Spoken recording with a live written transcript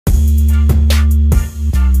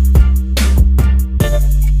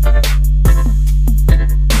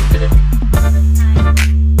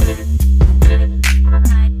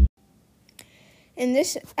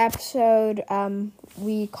this episode,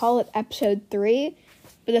 we call it episode 3,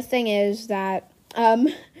 but the thing is that,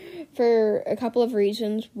 for a couple of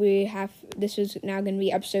reasons, this is now going to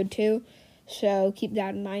be episode 2, so keep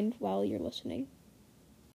that in mind while you're listening.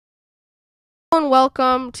 Hello and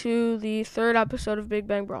welcome to the 3rd episode of Big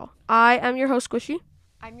Bang Brawl. I am your host, Squishy.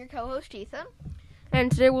 I'm your co-host, Ethan. And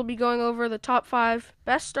today we'll be going over the top 5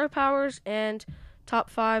 best star powers and top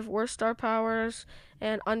 5 worst star powers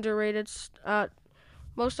and underrated,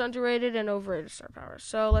 most underrated and overrated star powers.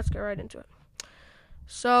 So let's get right into it.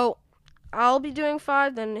 So I'll be doing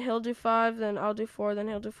 5, then he'll do 5, then I'll do 4, then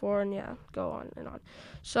he'll do 4, and yeah, go on and on.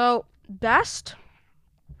 So the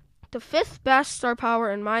 5th best star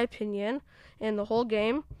power, in my opinion, in the whole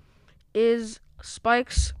game, is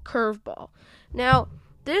Spike's curveball. Now,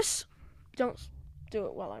 don't do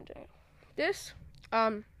it while I'm doing it. This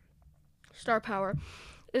star power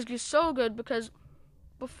is just so good because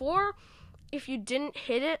before, if you didn't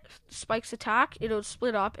hit it, Spike's attack, it would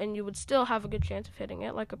split up and you would still have a good chance of hitting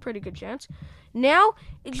it, like a pretty good chance. Now,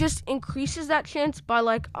 it just increases that chance by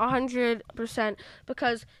like 100%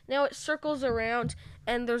 because now it circles around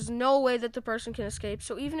and there's no way that the person can escape.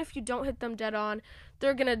 So even if you don't hit them dead on,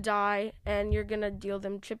 they're going to die and you're going to deal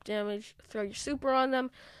them chip damage, throw your super on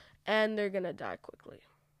them, and they're going to die quickly.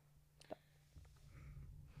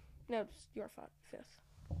 Now it's your 5th.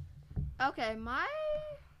 Okay, my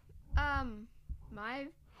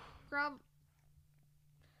grub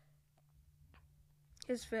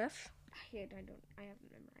is 5th. I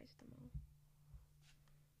haven't memorized them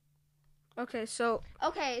all. Okay, so.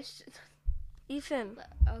 Okay. Ethan.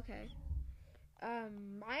 Okay.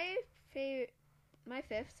 My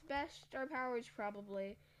 5th best star power is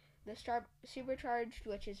probably the supercharged,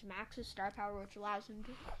 which is Max's star power, which allows him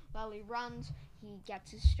to, while he runs, he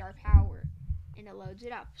gets his star power, and it loads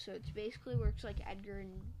it up. So it basically works like Edgar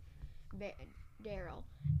and Daryl.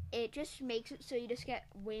 It just makes it so you just get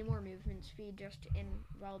way more movement speed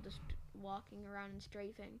while just walking around and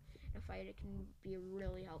strafing in a fight. It can be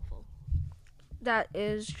really helpful. That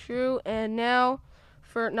is true. And now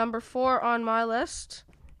for number 4 on my list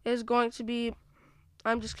is going to be,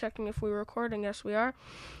 I'm just checking if we're recording. Yes, we are.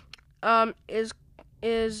 Is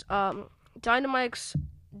Dynamite's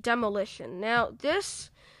Demolition. Now,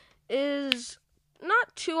 this is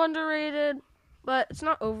not too underrated, but it's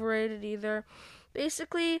not overrated either.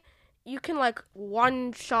 Basically, you can like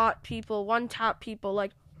one-shot people, one-tap people,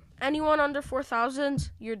 like anyone under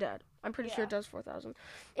 4,000, you're dead. I'm pretty sure it does 4,000.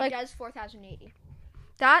 It does 4,080.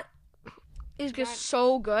 That is just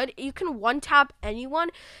so good. You can one-tap anyone,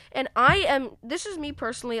 and this is me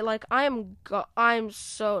personally, like I'm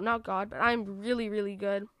not God, but I'm really, really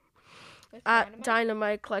good at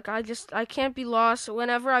Dynamite. Like I can't be lost.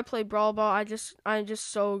 Whenever I play Brawl Ball, I'm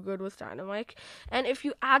just so good with Dynamite. And if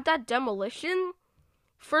you add that Demolition,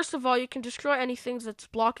 first of all, you can destroy anything that's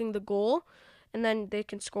blocking the goal, and then they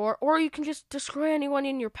can score. Or you can just destroy anyone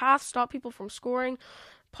in your path, stop people from scoring,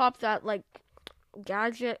 pop that like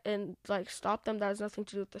gadget and like stop them. That has nothing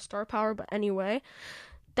to do with the star power, but anyway,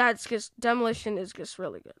 Demolition is just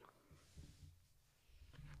really good.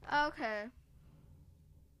 Okay.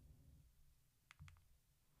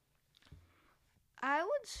 I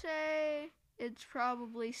would say it's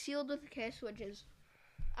probably Sealed with a Kiss, which is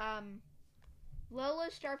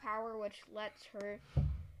Lola's star power, which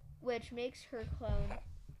makes her clone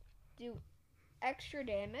do extra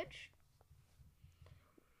damage.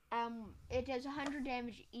 It does 100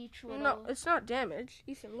 damage each little. No, it's not damage.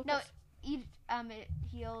 Ethan, look. It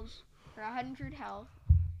heals for 100 health,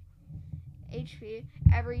 HP,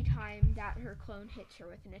 every time that her clone hits her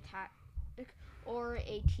with an attack or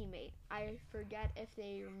a teammate. I forget if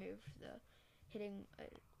they removed the hitting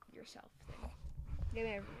yourself thing. They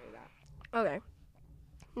may have removed that. Okay.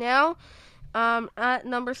 Now, at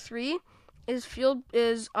number 3 is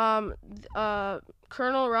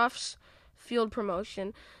Colonel Ruff's field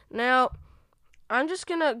promotion. Now, I'm just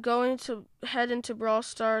gonna head into Brawl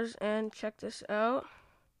Stars and check this out.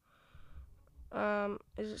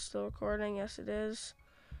 Is it still recording? Yes, it is.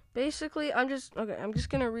 Basically, I'm just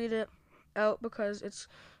gonna read it out because it's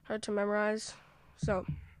hard to memorize. So,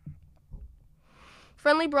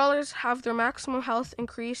 friendly brawlers have their maximum health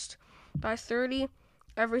increased by 30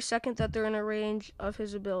 every second that they're in a range of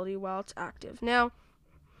his ability while it's active. Now,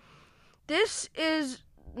 this is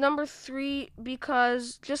number 3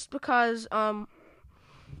 because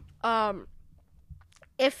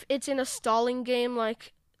if it's in a stalling game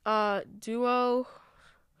like duo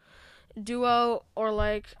or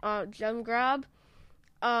like gem grab,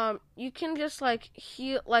 you can just like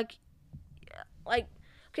heal like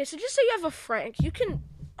okay, so just say you have a Frank, you can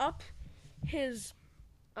up his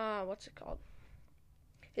what's it called?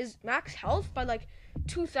 his max health by like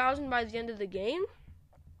 2,000 by the end of the game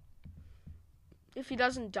if he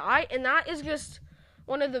doesn't die, and that is just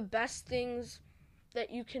one of the best things that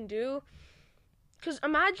you can do. Because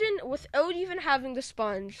imagine, without even having the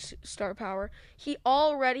sponge star power, he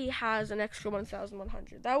already has an extra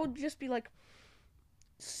 1,100. That would just be like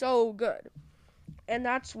so good, and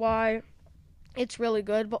that's why it's really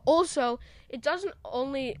good. But also, it doesn't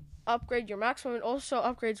only upgrade your maximum, it also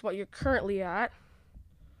upgrades what you're currently at,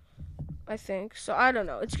 I think. So I don't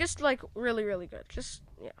know, it's just like really, really good. Just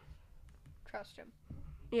Trust him.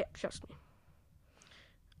 Yeah, trust me.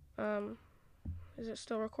 Is it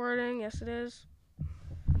still recording? Yes, it is.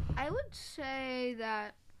 I would say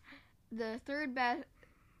that the third best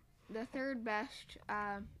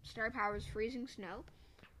star power is Freezing Snow,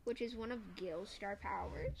 which is one of Gale's star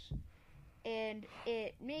powers, and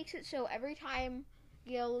it makes it so every time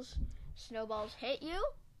Gale's snowballs hit you,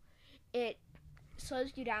 it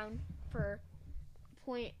slows you down for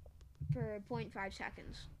 0.5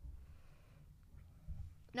 seconds.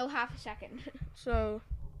 No, half a second. So,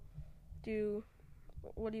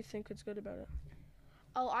 what do you think is good about it?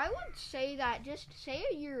 Oh, I would say that just say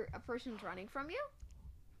a person's running from you,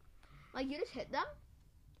 like you just hit them,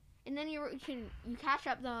 and then you catch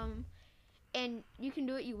up them, and you can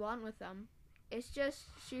do what you want with them. It's just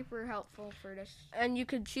super helpful for this. And you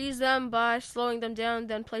could cheese them by slowing them down,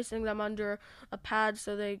 then placing them under a pad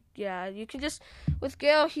so you can just, with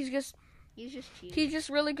Gale, he's just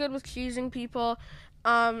really good with cheesing people,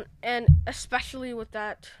 and especially with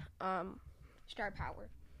that, star power.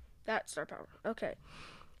 That star power. Okay.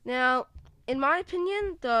 Now, in my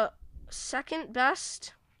opinion, the second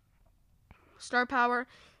best star power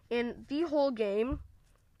in the whole game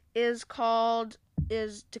is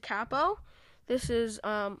DeCapo. This is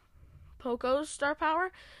Poco's star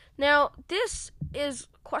power. Now, this is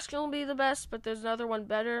questionably the best, but there's another one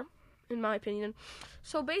better, in my opinion.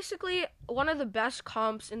 So basically, one of the best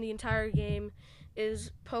comps in the entire game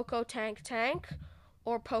is Poco Tank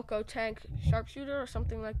or Poco Tank Sharpshooter or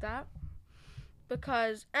something like that.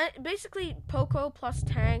 Because basically Poco plus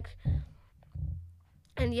Tank,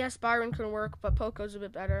 and yes, Byron can work, but Poco's a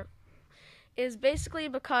bit better, is basically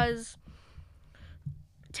because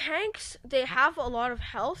tanks, they have a lot of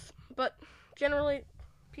health, but generally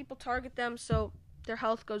people target them, so their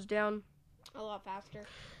health goes down a lot faster.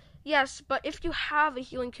 Yes, but if you have a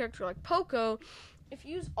healing character like Poco, if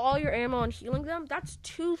you use all your ammo on healing them, that's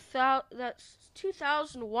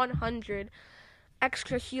 2,100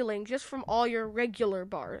 extra healing just from all your regular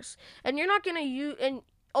bars. And you're not gonna and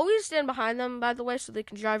always stand behind them, by the way, so they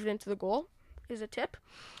can drive it into the goal, is a tip.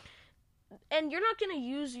 And you're not gonna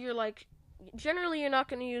use generally you're not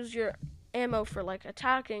gonna use your ammo for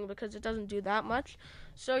attacking because it doesn't do that much.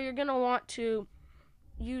 So you're gonna want to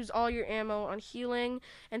use all your ammo on healing,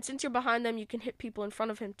 and since you're behind them, you can hit people in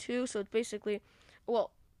front of him too. So it's basically,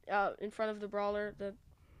 in front of the brawler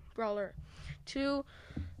too.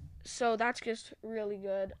 So that's just really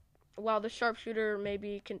good. While the sharpshooter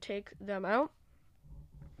maybe can take them out.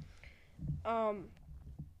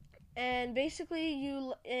 And basically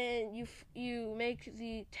you make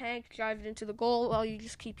the tank drive it into the goal while you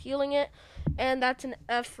just keep healing it, and that's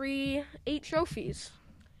a free 8 trophies.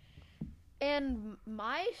 And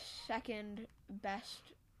my second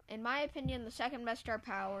best, in my opinion, the second best star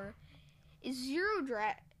power is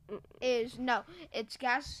it's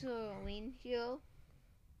gasoline heal.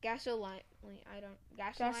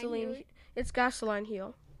 It's gasoline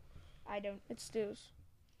heal. It's Stu's.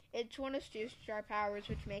 It's one of Stu's star powers,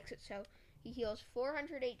 which makes it so he heals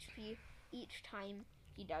 400 HP each time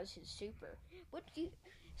he does his super.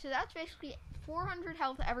 So that's basically 400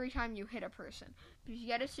 health every time you hit a person, because you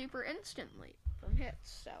get a super instantly from hits.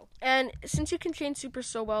 So. And since you can chain super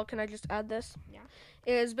so well, can I just add this? Yeah.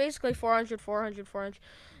 It is basically 400, 400, 400.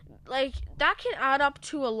 That can add up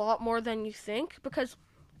to a lot more than you think, because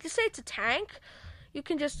just say it's a tank, you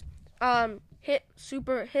can just hit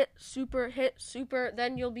super,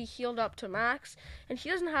 then you'll be healed up to max. And he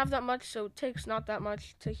doesn't have that much, so it takes not that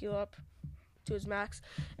much to heal up to his max.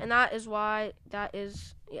 And that is why that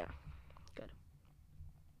is, good.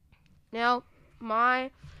 Now,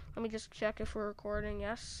 let me just check if we're recording,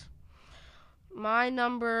 yes. My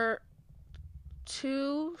number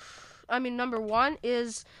one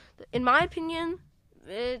is, in my opinion,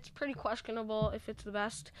 it's pretty questionable if it's the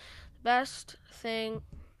best. The best thing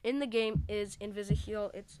in the game is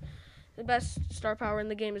Invisi-Heal. It's the best star power in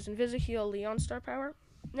the game is Invisi-Heal, Leon's star power.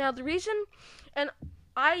 Now, the reason, and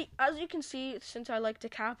as you can see, since I like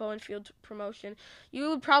DeCapo and field promotion, you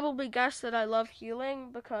would probably guess that I love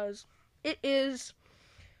healing, because it is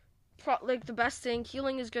the best thing.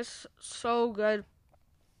 Healing is just so good.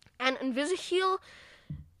 And Invisiheal,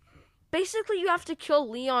 basically you have to kill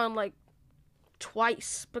Leon like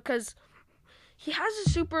twice because he has a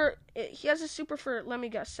super for, let me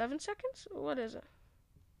guess, 7 seconds? What is it?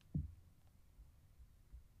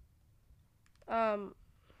 How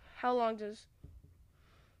long does...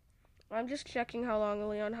 I'm just checking how long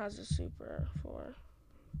Leon has a super for.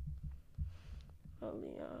 Oh,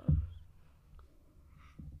 Leon.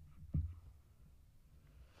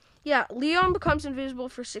 Yeah, Leon becomes invisible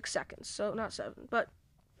for 6 seconds, so not 7, but...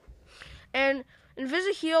 And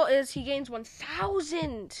Invisiheal is, he gains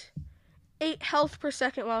 1,008 health per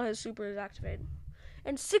second while his super is activated.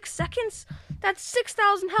 And 6 seconds? That's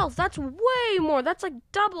 6,000 health. That's way more. That's like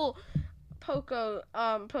double Poco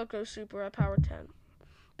super at power 10.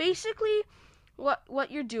 Basically,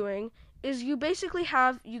 what you're doing is you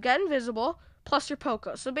get invisible plus your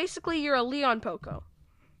Poco. So basically you're a Leon Poco,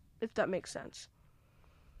 if that makes sense.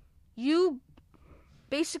 You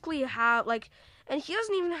basically have and he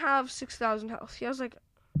doesn't even have 6,000 health. He has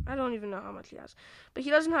I don't even know how much he has, but he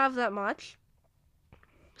doesn't have that much.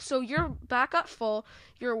 So you're back at full,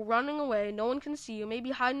 you're running away, no one can see you, maybe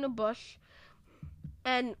hide in a bush,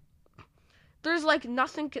 and there's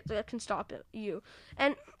nothing that can stop you.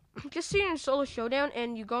 And just say you're in solo showdown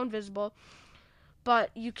and you go invisible, but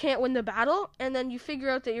you can't win the battle, and then you figure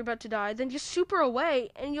out that you're about to die, then just super away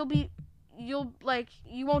and you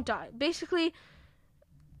won't die. Basically,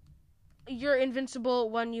 you're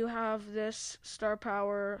invincible when you have this star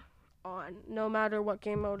power on, no matter what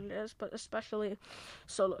game mode it is, but especially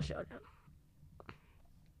solo showdown.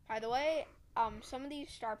 By the way, some of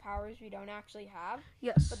these star powers we don't actually have.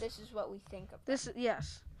 Yes. But this is what we think of them.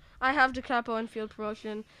 Yes. I have the capo and field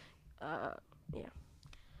promotion. Yeah.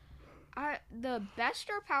 The best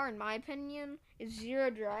star power, in my opinion, is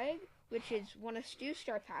Zero Drag, which is one of Stu's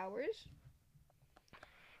star powers.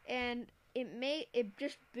 And it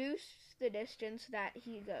just boosts the distance that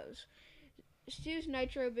he goes. Stu's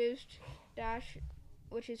Nitro Boost Dash,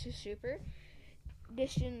 which is his super,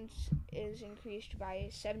 distance is increased by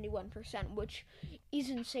 71%, which is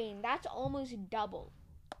insane. That's almost double.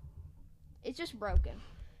 It's just broken.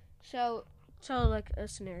 So a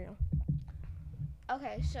scenario.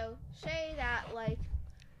 Okay, so say that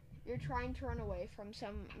you're trying to run away from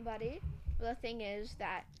somebody. The thing is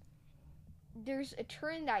that there's a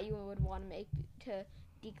turn that you would want to make to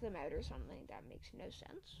deke them out or something. That makes no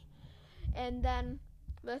sense. And then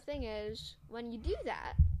the thing is, when you do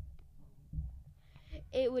that,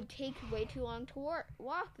 it would take way too long to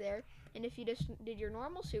walk there. And if you just did your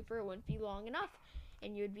normal super, it wouldn't be long enough.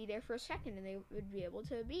 And you would be there for a second and they would be able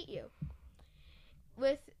to beat you.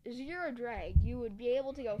 With Zero Drag, you would be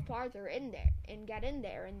able to go farther in there and get in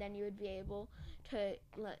there, and then you would be able to,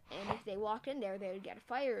 and if they walked in there, they would get a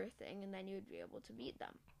fire thing, and then you would be able to beat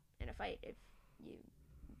them in a fight if you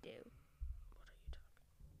do. What are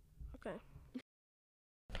you talking?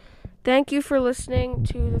 Okay. Thank you for listening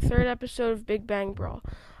to the 3rd episode of Big Bang Brawl.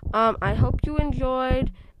 I hope you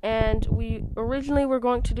enjoyed, and we originally were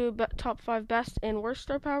going to do top 5 best and worst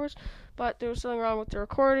star powers, but there was something wrong with the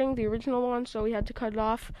recording, the original one, so we had to cut it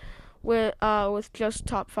off with just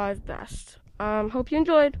top 5 best. Hope you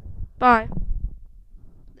enjoyed. Bye.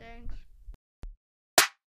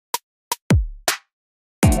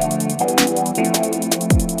 Thanks.